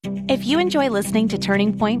If you enjoy listening to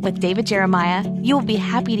Turning Point with David Jeremiah, you will be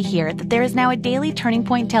happy to hear that there is now a daily Turning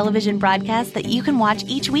Point television broadcast that you can watch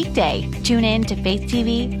each weekday. Tune in to Faith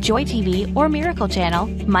TV, Joy TV, or Miracle Channel,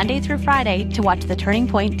 Monday through Friday, to watch the Turning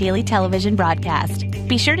Point daily television broadcast.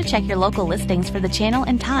 Be sure to check your local listings for the channel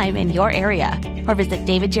and time in your area, or visit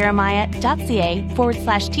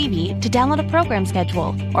davidjeremiah.ca/TV to download a program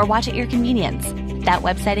schedule or watch at your convenience. That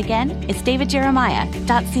website again is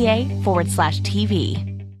davidjeremiah.ca/TV.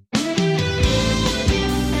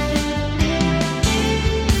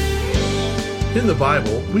 In the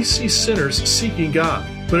Bible, we see sinners seeking God,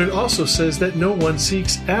 but it also says that no one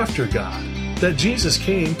seeks after God, that Jesus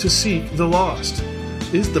came to seek the lost.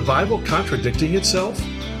 Is the Bible contradicting itself?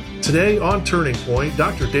 Today on Turning Point,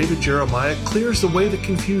 Dr. David Jeremiah clears away the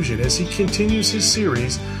confusion as he continues his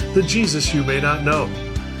series, The Jesus You May Not Know.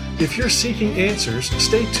 If you're seeking answers,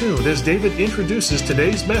 stay tuned as David introduces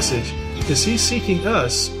today's message. Is he seeking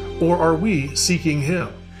us, or are we seeking him?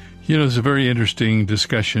 You know, it's a very interesting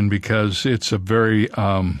discussion because it's a very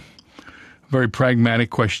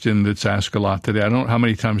pragmatic question that's asked a lot today. I don't know how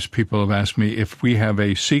many times people have asked me if we have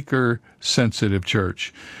a seeker-sensitive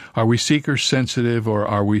church. Are we seeker-sensitive or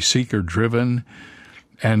are we seeker-driven?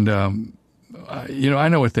 And, I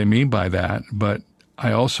know what they mean by that, but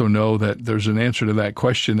I also know that there's an answer to that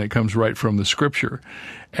question that comes right from the Scripture.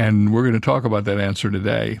 And we're going to talk about that answer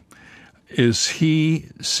today. Is he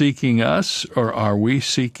seeking us, or are we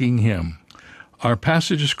seeking him? Our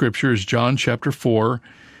passage of Scripture is John chapter 4,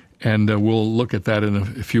 and we'll look at that in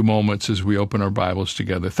a few moments as we open our Bibles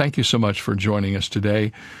together. Thank you so much for joining us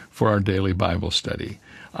today for our daily Bible study.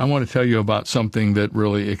 I want to tell you about something that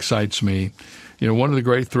really excites me. You know, one of the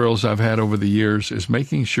great thrills I've had over the years is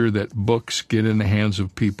making sure that books get in the hands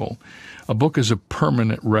of people. A book is a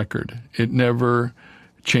permanent record. It never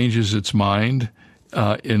changes its mind.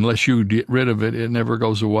 Unless you get rid of it, it never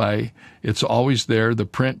goes away. It's always there. The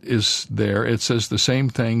print is there. It says the same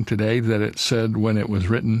thing today that it said when it was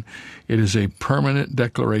written. It is a permanent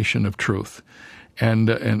declaration of truth. And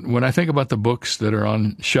when I think about the books that are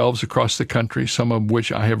on shelves across the country, some of which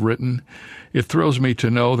I have written, it thrills me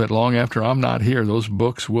to know that long after I'm not here, those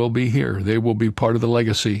books will be here. They will be part of the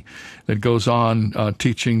legacy that goes on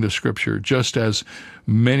teaching the Scripture. Just as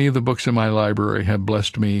many of the books in my library have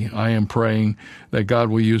blessed me, I am praying that God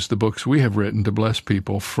will use the books we have written to bless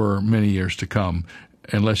people for many years to come,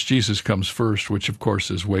 unless Jesus comes first, which of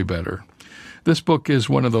course is way better. This book is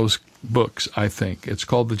one of those books, I think. It's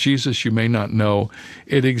called The Jesus You May Not Know.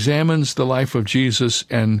 It examines the life of Jesus,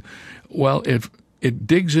 and, well, it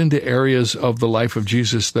digs into areas of the life of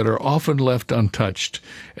Jesus that are often left untouched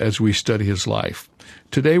as we study his life.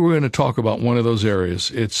 Today we're going to talk about one of those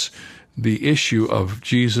areas. It's the issue of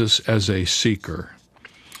Jesus as a seeker.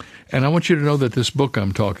 And I want you to know that this book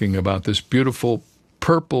I'm talking about, this beautiful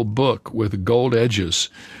purple book with gold edges,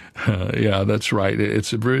 yeah, that's right.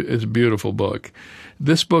 It's a beautiful book.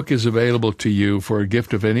 This book is available to you for a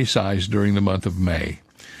gift of any size during the month of May.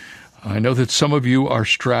 I know that some of you are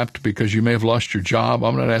strapped because you may have lost your job.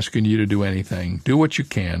 I'm not asking you to do anything. Do what you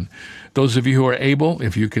can. Those of you who are able,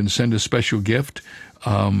 if you can send a special gift,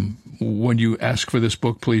 when you ask for this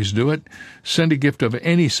book, please do it. Send a gift of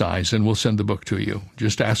any size and we'll send the book to you.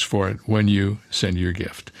 Just ask for it when you send your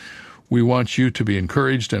gift. We want you to be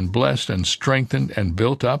encouraged and blessed and strengthened and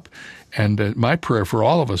built up. And my prayer for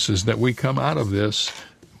all of us is that we come out of this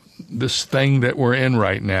thing that we're in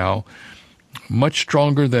right now much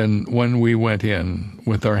stronger than when we went in,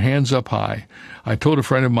 with our hands up high. I told a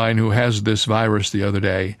friend of mine who has this virus the other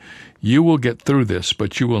day, you will get through this,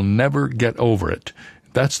 but you will never get over it.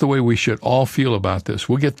 That's the way we should all feel about this.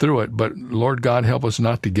 We'll get through it, but Lord God, help us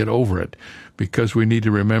not to get over it, because we need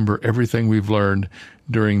to remember everything we've learned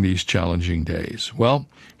during these challenging days. Well,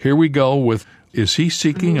 here we go with, is he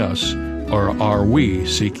seeking us, or are we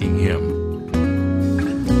seeking him?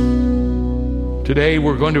 Today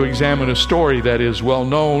we're going to examine a story that is well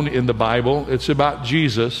known in the Bible. It's about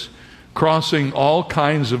Jesus crossing all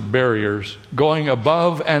kinds of barriers, going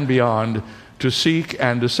above and beyond to seek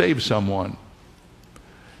and to save someone.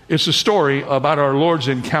 It's a story about our Lord's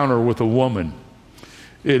encounter with a woman.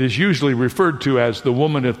 It is usually referred to as the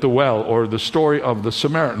woman at the well, or the story of the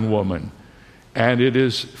Samaritan woman. And it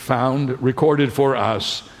is found, recorded for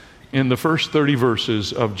us, in the first 30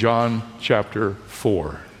 verses of John chapter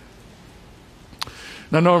 4.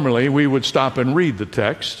 Now, normally we would stop and read the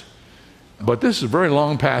text, but this is a very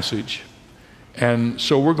long passage. And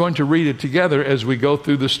so we're going to read it together as we go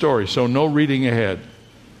through the story. So no reading ahead.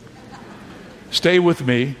 Stay with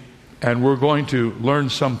me, and we're going to learn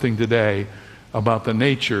something today about the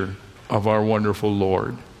nature of our wonderful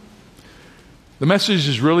Lord. The message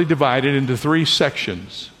is really divided into 3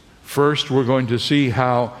 sections. First, we're going to see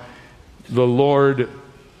how the Lord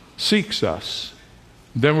seeks us.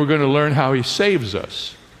 Then we're going to learn how He saves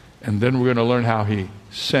us. And then we're going to learn how He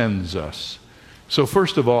sends us. So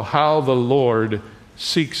first of all, how the Lord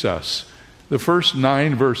seeks us. The first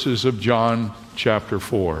 9 verses of John chapter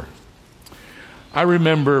 4. I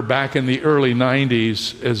remember back in the early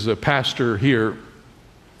 90s as a pastor here,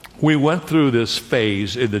 we went through this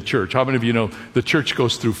phase in the church. How many of you know the church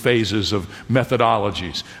goes through phases of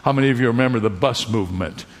methodologies? How many of you remember the bus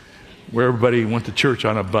movement, where everybody went to church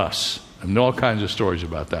on a bus? I know all kinds of stories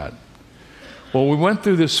about that. Well, we went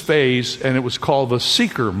through this phase, and it was called the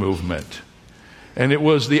seeker movement. And it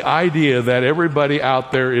was the idea that everybody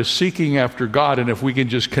out there is seeking after God, and if we can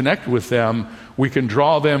just connect with them, we can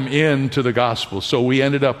draw them into the gospel. So we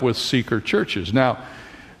ended up with seeker churches. Now,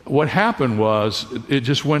 what happened was it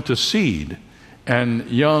just went to seed, and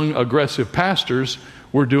young, aggressive pastors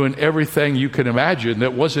were doing everything you can imagine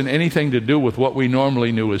that wasn't anything to do with what we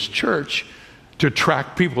normally knew as church to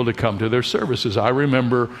attract people to come to their services. I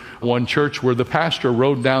remember one church where the pastor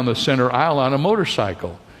rode down the center aisle on a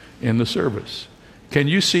motorcycle in the service. Can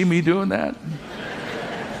you see me doing that?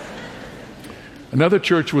 Another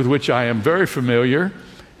church with which I am very familiar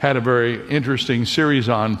had a very interesting series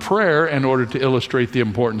on prayer in order to illustrate the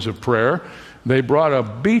importance of prayer. They brought a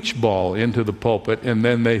beach ball into the pulpit, and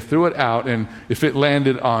then they threw it out, and if it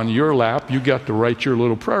landed on your lap, you got to write your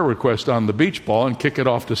little prayer request on the beach ball and kick it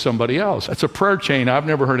off to somebody else. That's a prayer chain. I've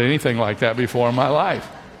never heard anything like that before in my life.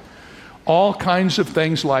 All kinds of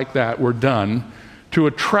things like that were done to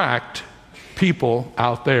attract people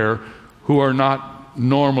out there who are not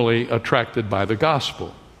normally attracted by the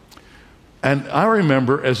gospel. And I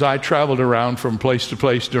remember as I traveled around from place to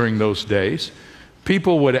place during those days,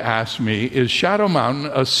 people would ask me, is Shadow Mountain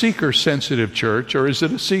a seeker-sensitive church, or is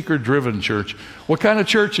it a seeker-driven church? What kind of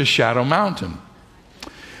church is Shadow Mountain?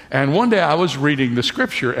 And one day I was reading the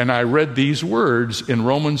scripture, and I read these words in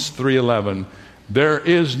Romans 3:11. There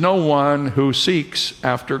is no one who seeks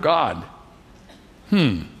after God.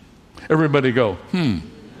 Everybody go,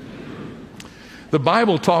 The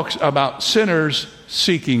Bible talks about sinners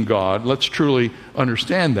seeking God. Let's truly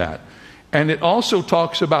understand that. And it also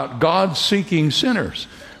talks about God seeking sinners.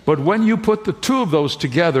 But when you put the two of those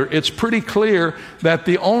together, it's pretty clear that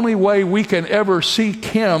the only way we can ever seek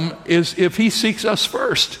Him is if He seeks us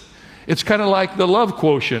first. It's kind of like the love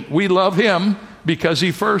quotient. We love Him because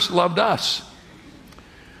He first loved us.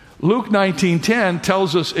 Luke 19:10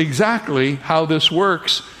 tells us exactly how this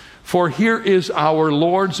works. For here is our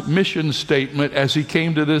Lord's mission statement as He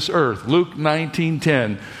came to this earth. Luke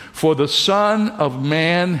 19:10. For the Son of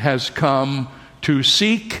Man has come to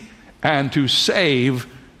seek and to save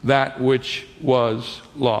that which was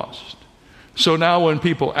lost. So now when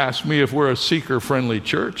people ask me if we're a seeker-friendly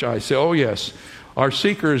church, I say, oh yes, our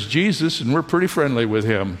seeker is Jesus and we're pretty friendly with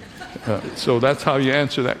Him. So that's how you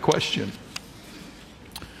answer that question.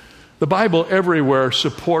 The Bible everywhere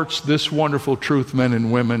supports this wonderful truth, men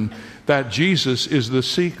and women, that Jesus is the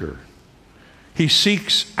seeker. He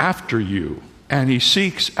seeks after you, and He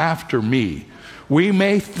seeks after me. We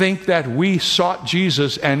may think that we sought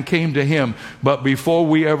Jesus and came to Him, but before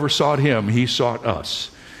we ever sought Him, He sought us.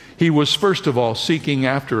 He was first of all seeking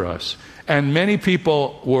after us. And many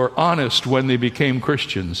people were honest when they became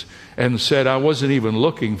Christians and said, I wasn't even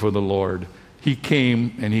looking for the Lord. He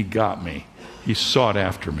came and He got me. He sought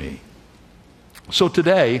after me. So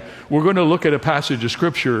today, we're going to look at a passage of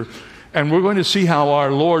Scripture, and we're going to see how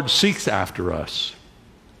our Lord seeks after us.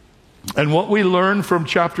 And what we learn from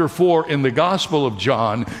chapter 4 in the Gospel of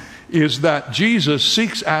John is that Jesus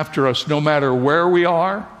seeks after us no matter where we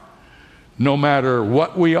are, no matter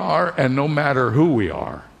what we are, and no matter who we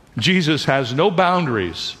are. Jesus has no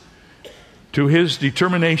boundaries to His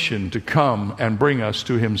determination to come and bring us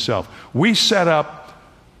to Himself. We set up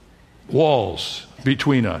walls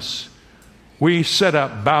between us. We set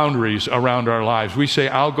up boundaries around our lives. We say,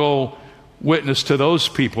 I'll go witness to those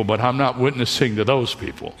people, but I'm not witnessing to those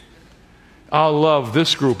people. I'll love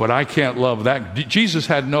this group, but I can't love that. Jesus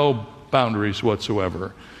had no boundaries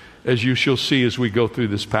whatsoever, as you shall see as we go through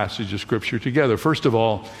this passage of Scripture together. First of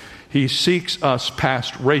all, He seeks us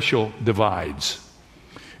past racial divides.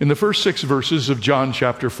 In the first 6 verses of John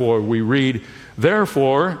chapter 4, we read,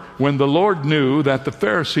 Therefore, when the Lord knew that the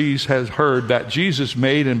Pharisees had heard that Jesus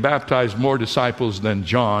made and baptized more disciples than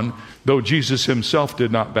John, though Jesus Himself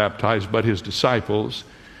did not baptize but His disciples,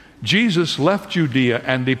 Jesus left Judea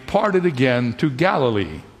and departed again to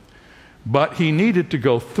Galilee. But He needed to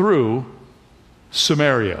go through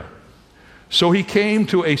Samaria. So He came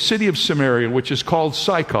to a city of Samaria, which is called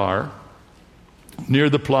Sychar, near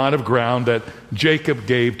the plot of ground that Jacob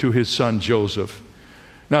gave to his son Joseph.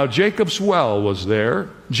 Now Jacob's well was there.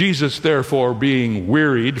 Jesus, therefore, being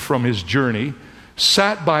wearied from his journey,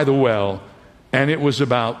 sat by the well, and it was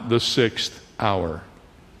about the 6th hour.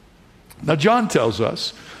 Now John tells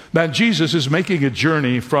us that Jesus is making a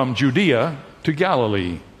journey from Judea to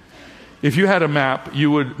Galilee. If you had a map,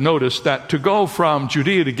 you would notice that to go from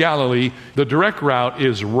Judea to Galilee, the direct route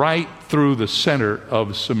is right through the center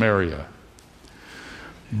of Samaria.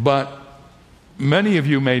 But many of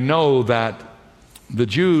you may know that the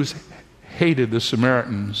Jews hated the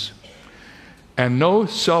Samaritans, and no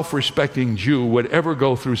self-respecting Jew would ever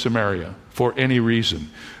go through Samaria for any reason.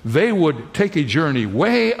 They would take a journey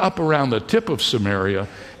way up around the tip of Samaria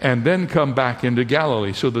and then come back into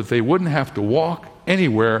Galilee so that they wouldn't have to walk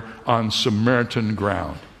anywhere on Samaritan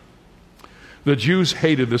ground. The Jews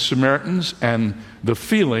hated the Samaritans, and the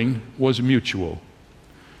feeling was mutual.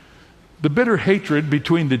 The bitter hatred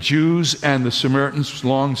between the Jews and the Samaritans was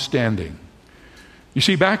long-standing. You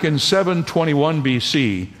see, back in 721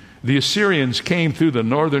 BC, the Assyrians came through the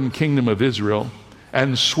northern kingdom of Israel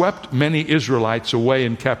and swept many Israelites away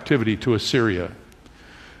in captivity to Assyria.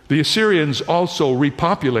 The Assyrians also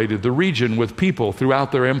repopulated the region with people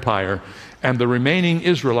throughout their empire, and the remaining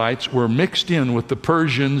Israelites were mixed in with the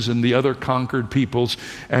Persians and the other conquered peoples,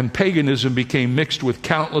 and paganism became mixed with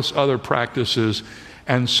countless other practices,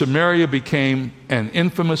 and Samaria became an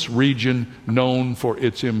infamous region known for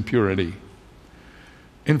its impurity.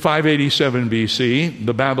 In 587 BC,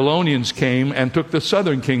 the Babylonians came and took the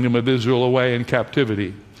southern kingdom of Israel away in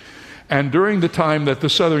captivity. And during the time that the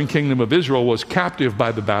southern kingdom of Israel was captive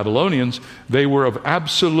by the Babylonians, they were of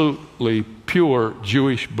absolutely pure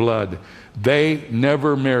Jewish blood. They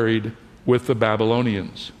never married with the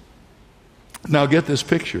Babylonians. Now get this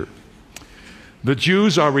picture. The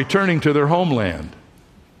Jews are returning to their homeland,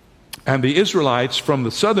 and the Israelites from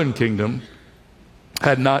the southern kingdom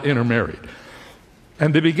had not intermarried.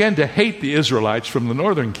 And they began to hate the Israelites from the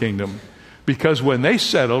northern kingdom because when they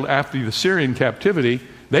settled after the Syrian captivity,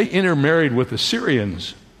 they intermarried with the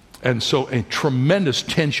Syrians. And so a tremendous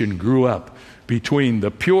tension grew up between the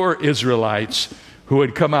pure Israelites who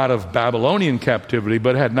had come out of Babylonian captivity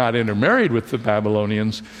but had not intermarried with the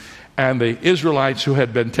Babylonians, and the Israelites who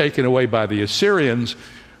had been taken away by the Assyrians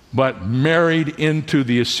but married into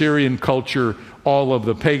the Assyrian culture all of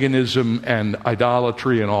the paganism and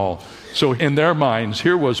idolatry and all. So in their minds,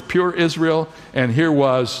 here was pure Israel, and here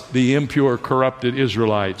was the impure, corrupted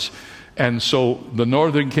Israelites. And so the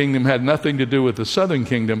northern kingdom had nothing to do with the southern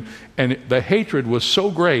kingdom, and the hatred was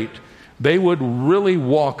so great, they would really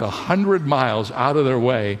walk 100 miles out of their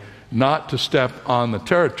way not to step on the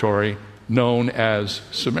territory known as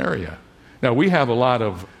Samaria. Now, we have a lot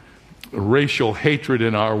of racial hatred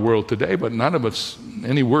in our world today, but none of it's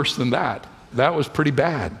any worse than that. That was pretty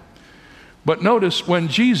bad. But notice when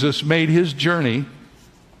Jesus made his journey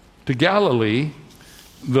to Galilee,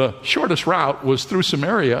 the shortest route was through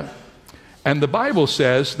Samaria, and the Bible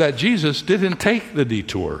says that Jesus didn't take the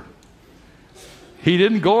detour. He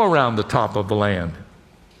didn't go around the top of the land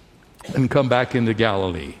and come back into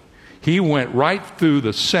Galilee. He went right through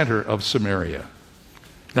the center of Samaria.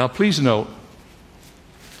 Now, please note,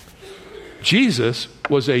 Jesus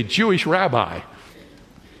was a Jewish rabbi.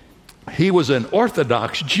 He was an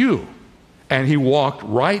Orthodox Jew, and he walked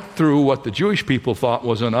right through what the Jewish people thought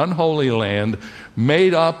was an unholy land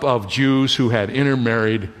made up of Jews who had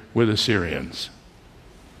intermarried with Assyrians.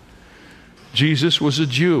 Jesus was a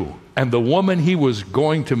Jew, and the woman he was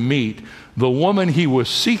going to meet, the woman he was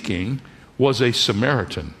seeking, was a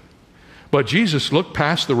Samaritan. But Jesus looked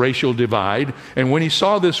past the racial divide, and when he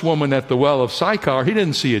saw this woman at the well of Sychar, he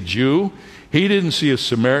didn't see a Jew, he didn't see a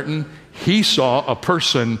Samaritan, he saw a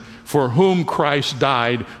person for whom Christ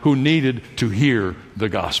died, who needed to hear the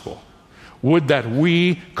gospel. Would that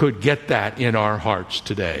we could get that in our hearts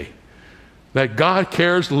today. That God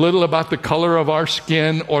cares little about the color of our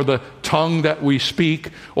skin or the tongue that we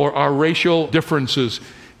speak or our racial differences.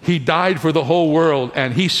 He died for the whole world,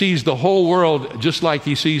 and he sees the whole world just like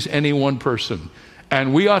he sees any one person.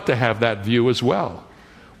 And we ought to have that view as well.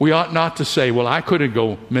 We ought not to say, well, I couldn't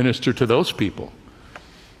go minister to those people.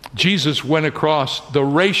 Jesus went across the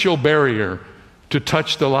racial barrier to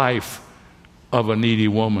touch the life of a needy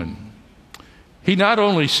woman. He not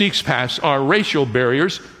only seeks past our racial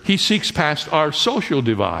barriers, he seeks past our social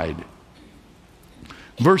divide.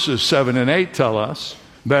 Verses 7 and 8 tell us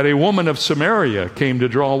that a woman of Samaria came to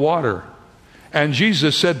draw water. And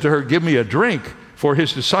Jesus said to her, "Give me a drink," for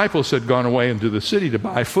his disciples had gone away into the city to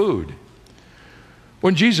buy food.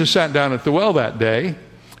 When Jesus sat down at the well that day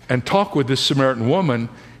and talked with this Samaritan woman,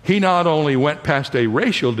 he not only went past a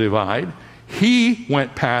racial divide, He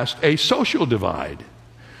went past a social divide.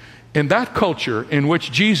 In that culture in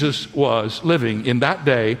which Jesus was living in that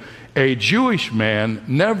day, a Jewish man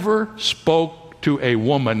never spoke to a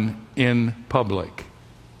woman in public.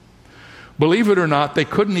 Believe it or not, they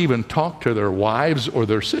couldn't even talk to their wives or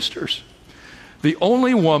their sisters. The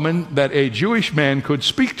only woman that a Jewish man could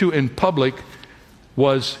speak to in public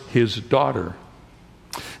was his daughter.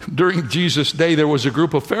 During Jesus' day, there was a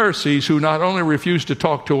group of Pharisees who not only refused to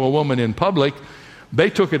talk to a woman in public, they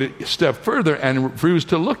took it a step further and refused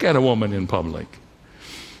to look at a woman in public.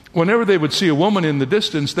 Whenever they would see a woman in the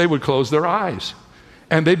distance, they would close their eyes.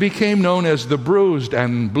 And they became known as the bruised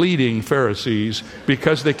and bleeding Pharisees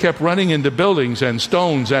because they kept running into buildings and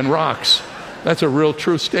stones and rocks. That's a real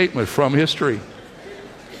true statement from history.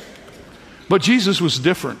 But Jesus was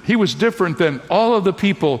different. He was different than all of the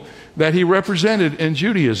people that he represented in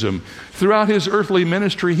Judaism. Throughout his earthly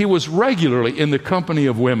ministry, he was regularly in the company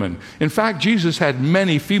of women. In fact, Jesus had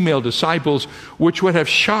many female disciples, which would have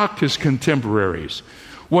shocked his contemporaries.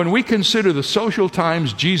 When we consider the social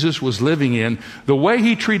times Jesus was living in, the way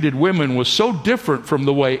he treated women was so different from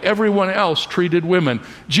the way everyone else treated women.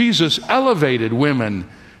 Jesus elevated women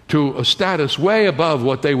to a status way above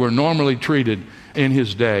what they were normally treated in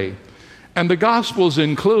his day. And the Gospels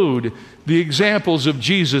include the examples of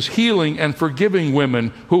Jesus healing and forgiving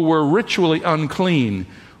women who were ritually unclean,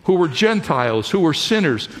 who were Gentiles, who were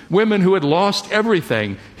sinners, women who had lost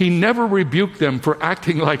everything. He never rebuked them for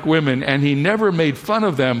acting like women, and he never made fun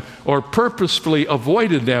of them or purposefully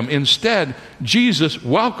avoided them. Instead, Jesus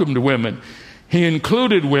welcomed women. He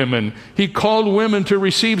included women. He called women to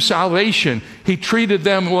receive salvation. He treated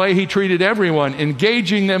them the way he treated everyone,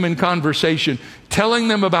 engaging them in conversation, telling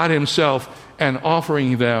them about himself, and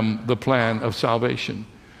offering them the plan of salvation.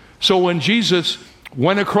 So when Jesus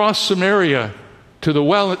went across Samaria to the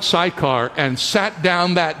well at Sychar and sat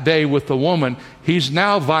down that day with the woman, he's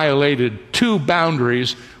now violated two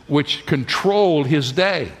boundaries which controlled his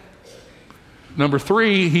day. Number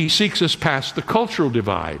 3, he seeks us past the cultural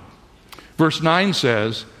divide. Verse 9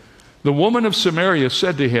 says, the woman of Samaria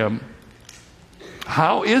said to him,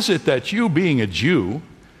 "How is it that you, being a Jew,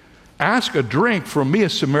 ask a drink from me, a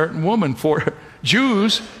Samaritan woman? For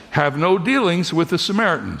Jews have no dealings with the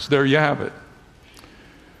Samaritans." There you have it.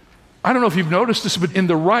 I don't know if you've noticed this, but in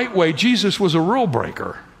the right way, Jesus was a rule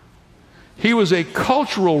breaker. He was a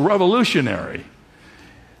cultural revolutionary.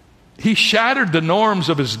 He shattered the norms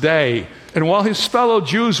of his day. And while his fellow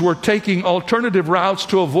Jews were taking alternative routes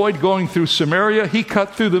to avoid going through Samaria, he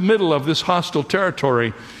cut through the middle of this hostile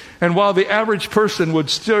territory. And while the average person would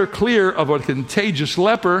steer clear of a contagious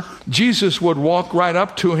leper, Jesus would walk right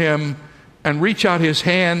up to him and reach out his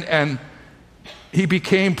hand, and he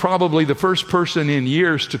became probably the first person in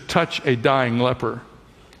years to touch a dying leper.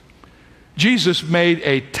 Jesus made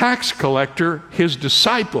a tax collector his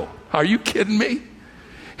disciple. Are you kidding me?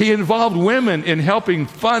 He involved women in helping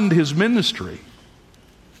fund his ministry.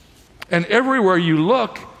 And everywhere you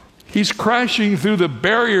look, he's crashing through the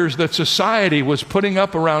barriers that society was putting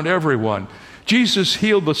up around everyone. Jesus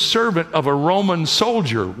healed the servant of a Roman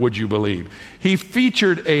soldier, would you believe? He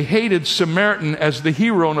featured a hated Samaritan as the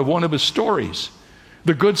hero of one of his stories.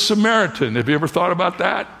 The Good Samaritan. Have you ever thought about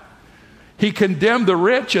that? He condemned the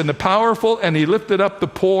rich and the powerful, and he lifted up the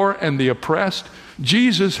poor and the oppressed.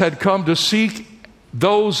 Jesus had come to seek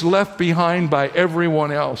those left behind by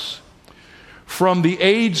everyone else. From the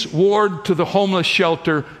AIDS ward to the homeless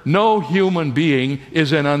shelter, no human being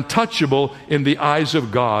is an untouchable in the eyes of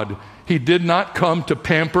God. He did not come to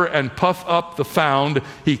pamper and puff up the found.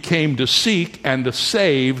 He came to seek and to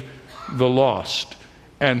save the lost.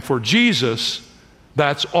 And for Jesus,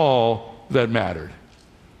 that's all that mattered.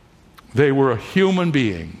 They were a human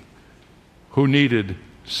being who needed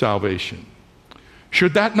salvation.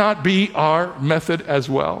 Should that not be our method as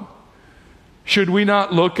well? Should we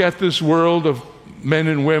not look at this world of men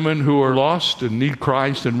and women who are lost and need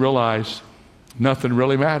Christ and realize nothing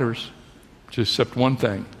really matters, just except one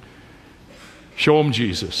thing? Show them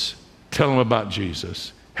Jesus. Tell them about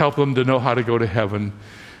Jesus. Help them to know how to go to heaven.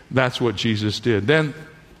 That's what Jesus did. Then,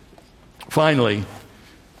 finally,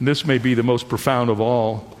 and this may be the most profound of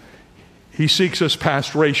all, he seeks us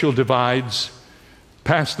past racial divides,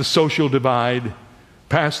 past the social divide,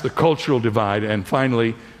 past the cultural divide, and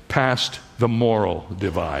finally, past the moral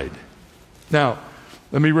divide. Now,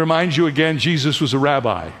 let me remind you again, Jesus was a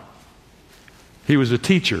rabbi. He was a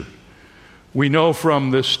teacher. We know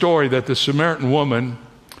from this story that the Samaritan woman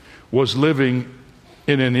was living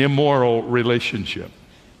in an immoral relationship.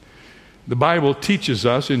 The Bible teaches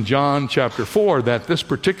us in John chapter 4 that this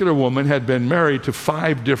particular woman had been married to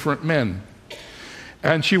 5 different men.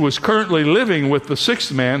 And she was currently living with the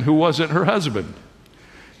sixth man who wasn't her husband.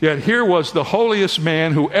 Yet here was the holiest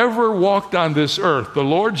man who ever walked on this earth, the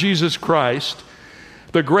Lord Jesus Christ,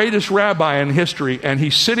 the greatest rabbi in history, and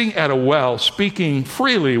he's sitting at a well speaking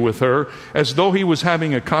freely with her as though he was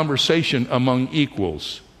having a conversation among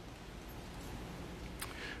equals.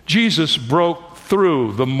 Jesus broke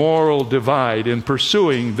through the moral divide in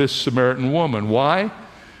pursuing this Samaritan woman. Why?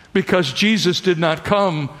 Because Jesus did not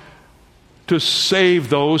come to save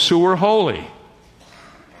those who were holy.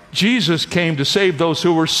 Jesus came to save those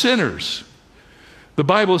who were sinners. The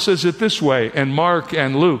Bible says it this way in Mark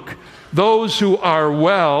and Luke: those who are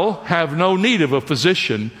well have no need of a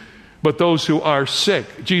physician, but those who are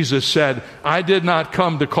sick. Jesus said, I did not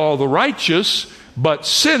come to call the righteous, but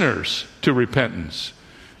sinners to repentance.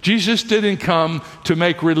 Jesus didn't come to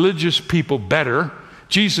make religious people better.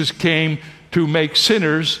 Jesus came to make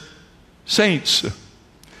sinners saints.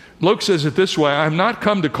 Luke says it this way: I'm not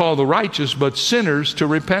come to call the righteous, but sinners to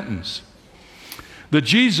repentance. The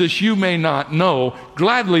Jesus you may not know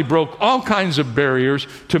gladly broke all kinds of barriers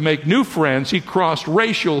to make new friends. He crossed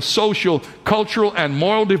racial, social, cultural, and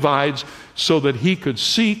moral divides so that he could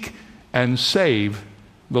seek and save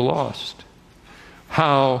the lost.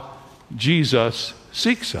 How Jesus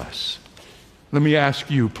seeks us. Let me ask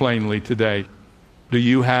you plainly today, do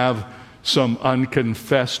you have some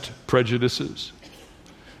unconfessed prejudices?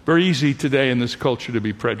 Very easy today in this culture to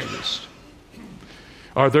be prejudiced.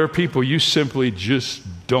 Are there people you simply just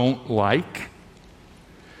don't like?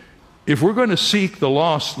 If we're going to seek the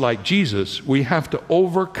lost like Jesus, we have to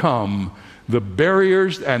overcome the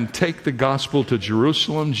barriers and take the gospel to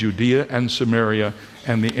Jerusalem, Judea, and Samaria,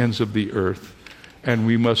 and the ends of the earth. And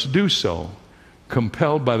we must do so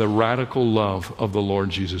compelled by the radical love of the Lord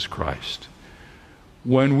Jesus Christ.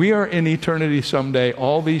 When we are in eternity someday,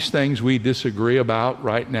 all these things we disagree about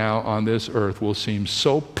right now on this earth will seem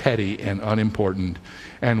so petty and unimportant.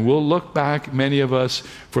 And we'll look back, many of us,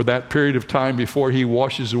 for that period of time before he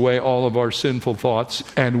washes away all of our sinful thoughts,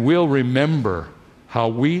 and we'll remember how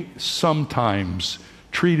we sometimes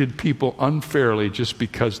treated people unfairly just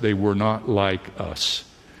because they were not like us.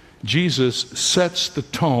 Jesus sets the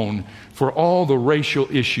tone for all the racial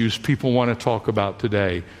issues people want to talk about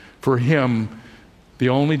today. For him, the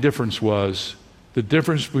only difference was the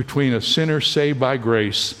difference between a sinner saved by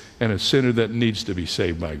grace and a sinner that needs to be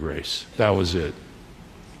saved by grace. That was it.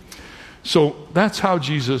 So that's how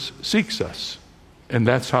Jesus seeks us, and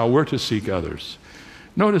that's how we're to seek others.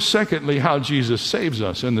 Notice, secondly, how Jesus saves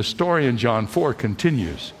us, and the story in John 4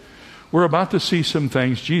 continues. We're about to see some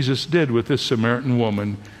things Jesus did with this Samaritan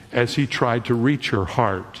woman as he tried to reach her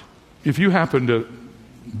heart. If you happen to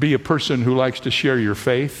be a person who likes to share your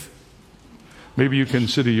faith, maybe you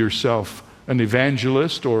consider yourself an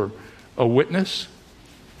evangelist or a witness,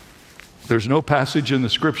 there's no passage in the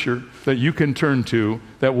scripture that you can turn to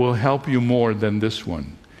that will help you more than this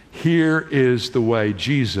one. Here is the way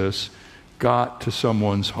Jesus got to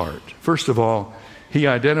someone's heart. First of all, he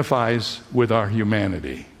identifies with our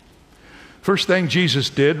humanity. First thing Jesus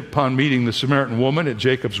did upon meeting the Samaritan woman at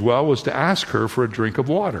Jacob's well was to ask her for a drink of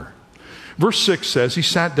water. Verse 6 says he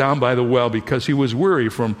sat down by the well because he was weary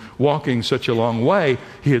from walking such a long way.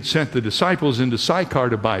 He had sent the disciples into Sychar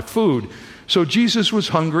to buy food. So Jesus was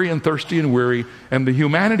hungry and thirsty and weary, and the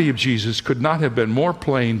humanity of Jesus could not have been more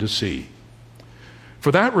plain to see.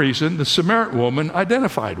 For that reason, the Samaritan woman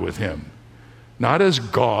identified with him, not as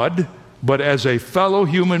God, but as a fellow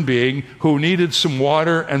human being who needed some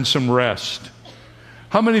water and some rest.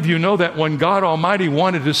 How many of you know that when God Almighty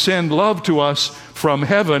wanted to send love to us from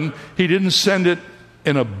heaven, he didn't send it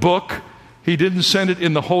in a book, he didn't send it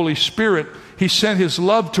in the Holy Spirit, he sent his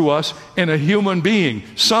love to us in a human being,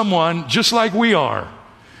 someone just like we are.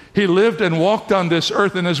 He lived and walked on this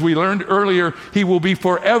earth, and as we learned earlier, he will be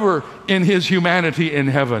forever in his humanity in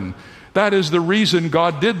heaven. That is the reason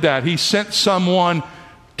God did that. He sent someone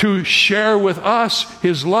to share with us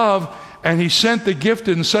his love, and he sent the gift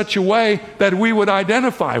in such a way that we would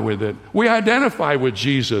identify with it. We identify with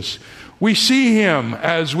Jesus. We see him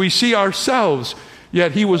as we see ourselves,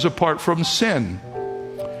 yet he was apart from sin.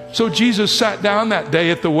 So Jesus sat down that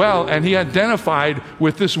day at the well, and he identified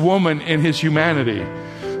with this woman in his humanity.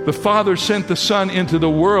 The Father sent the Son into the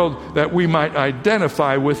world that we might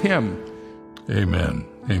identify with him. Amen.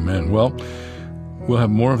 Amen. Well, we'll have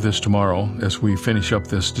more of this tomorrow as we finish up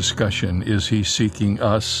this discussion. Is he seeking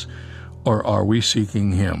us, or are we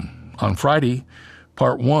seeking him? On Friday,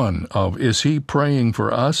 part 1 of Is he praying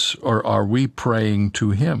for us, or are we praying to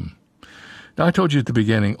him? Now, I told you at the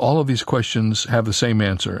beginning, all of these questions have the same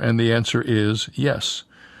answer, and the answer is yes.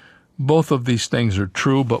 Both of these things are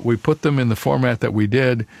true, but we put them in the format that we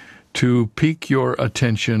did to pique your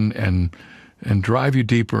attention and drive you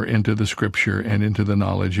deeper into the Scripture and into the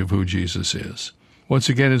knowledge of who Jesus is. Once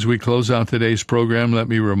again, as we close out today's program, let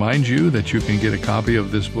me remind you that you can get a copy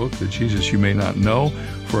of this book, The Jesus You May Not Know,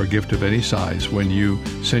 for a gift of any size. When you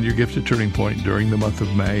send your gift to Turning Point during the month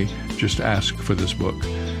of May, just ask for this book.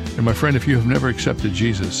 And my friend, if you have never accepted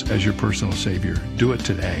Jesus as your personal Savior, do it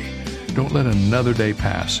today. Don't let another day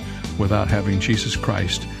pass without having Jesus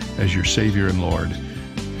Christ as your Savior and Lord.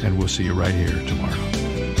 And we'll see you right here tomorrow.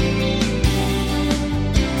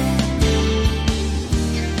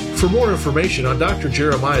 For more information on Dr.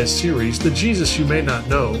 Jeremiah's series, The Jesus You May Not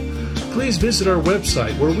Know, please visit our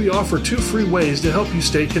website where we offer 2 free ways to help you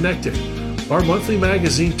stay connected: our monthly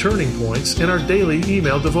magazine Turning Points and our daily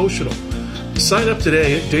email devotional. Sign up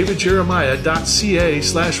today at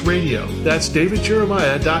davidjeremiah.ca/radio. That's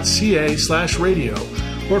davidjeremiah.ca/radio.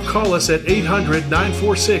 Or call us at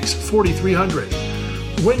 800-946-4300.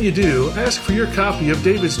 When you do, ask for your copy of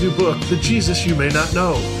David's new book, The Jesus You May Not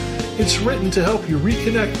Know. It's written to help you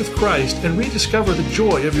reconnect with Christ and rediscover the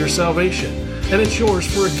joy of your salvation, and it's yours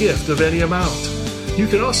for a gift of any amount. You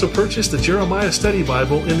can also purchase the Jeremiah Study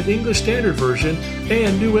Bible in the English Standard Version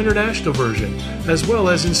and New International Version, as well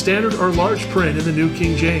as in standard or large print in the New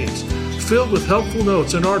King James, filled with helpful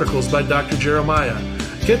notes and articles by Dr. Jeremiah.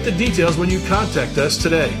 Get the details when you contact us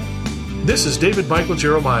today. This is David Michael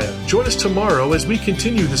Jeremiah. Join us tomorrow as we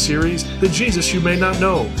continue the series, The Jesus You May Not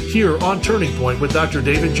Know, here on Turning Point with Dr.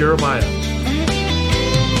 David Jeremiah.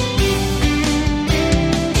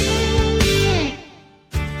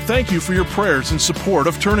 Thank you for your prayers and support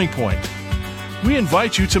of Turning Point. We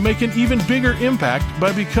invite you to make an even bigger impact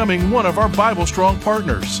by becoming one of our Bible Strong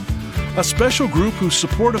partners, a special group whose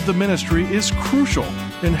support of the ministry is crucial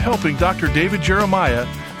in helping Dr. David Jeremiah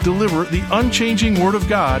deliver the unchanging Word of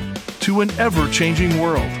God to an ever-changing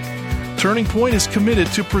world. Turning Point is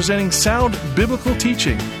committed to presenting sound biblical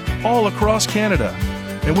teaching all across Canada.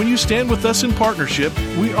 And when you stand with us in partnership,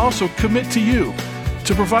 we also commit to you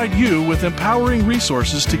to provide you with empowering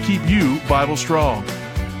resources to keep you Bible strong.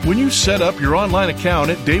 When you set up your online account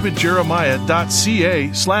at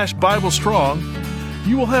davidjeremiah.ca/BibleStrong,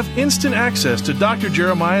 you will have instant access to Dr.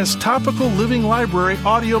 Jeremiah's Topical Living Library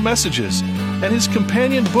audio messages and his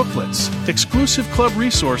companion booklets, exclusive club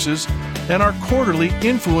resources, and our quarterly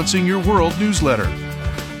Influencing Your World newsletter.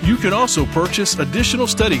 You can also purchase additional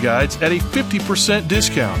study guides at a 50%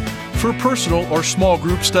 discount for personal or small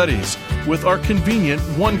group studies with our convenient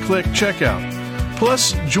one-click checkout.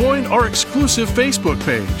 Plus, join our exclusive Facebook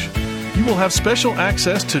page. You will have special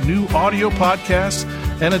access to new audio podcasts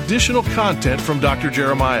and additional content from Dr.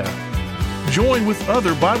 Jeremiah. Join with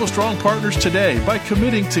other Bible Strong partners today by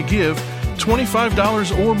committing to give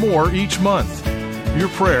 $25 or more each month. Your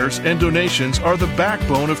prayers and donations are the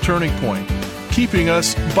backbone of Turning Point, keeping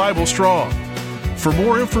us Bible Strong. For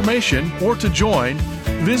more information or to join,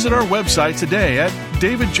 visit our website today at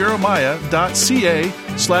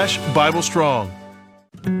davidjeremiah.ca/BibleStrong.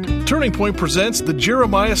 Turning Point presents the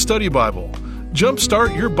Jeremiah Study Bible.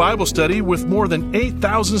 Jumpstart your Bible study with more than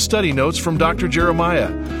 8,000 study notes from Dr. Jeremiah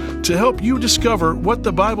to help you discover what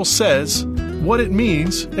the Bible says, what it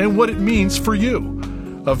means, and what it means for you.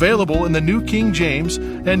 Available in the New King James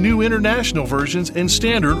and New International Versions in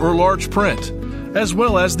standard or large print, as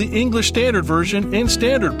well as the English Standard Version in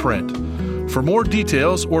standard print. For more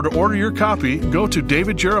details or to order your copy, go to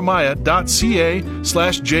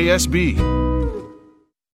davidjeremiah.ca/JSB.